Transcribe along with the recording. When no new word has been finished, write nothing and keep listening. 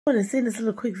I want to send this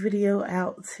little quick video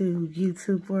out to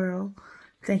YouTube world.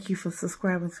 Thank you for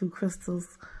subscribing to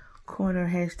Crystal's Corner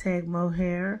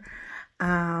 #mohair.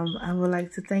 I would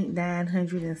like to thank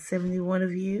 971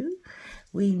 of you.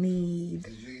 We need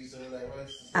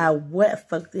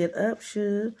fucked it up,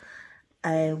 sure.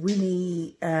 And we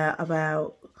need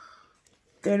about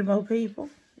 30 more people.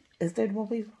 Is 30 more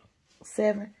people?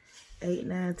 7, 8,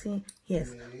 9, 10.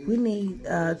 Yes. We need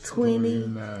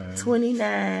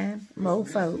 29 more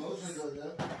folks.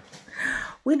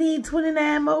 We need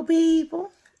 29 more people.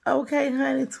 Okay,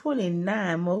 honey,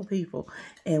 29 more people.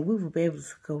 And we will be able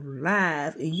to go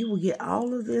live. And you will get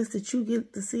all of this that you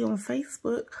get to see on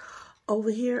Facebook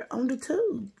over here on the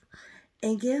tube.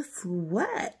 And guess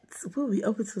what? We'll be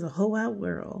open to the whole wide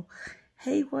world.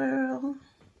 Hey, world.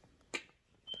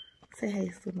 Say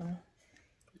hey, Simone.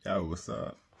 Yo, what's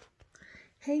up?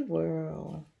 Hey,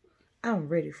 world. I'm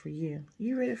ready for you.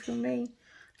 You ready for me?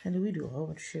 Honey, we do a whole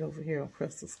bunch of shit over here on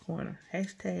Crystal's Corner.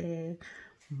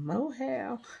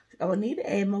 #mohair. I need to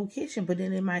add Mo Kitchen, but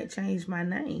then it might change my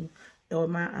name or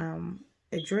my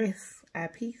address,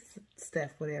 IP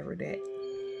stuff, whatever that.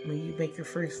 When you make your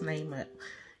first name up,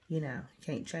 you know,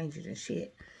 can't change it and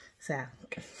shit. So,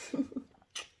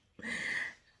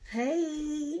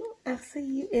 hey, I'll see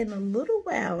you in a little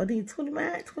while. I need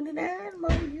 29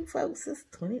 more of you folks. It's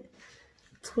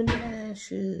 29,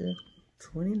 sure.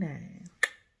 29.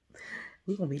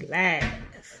 We're going to be live.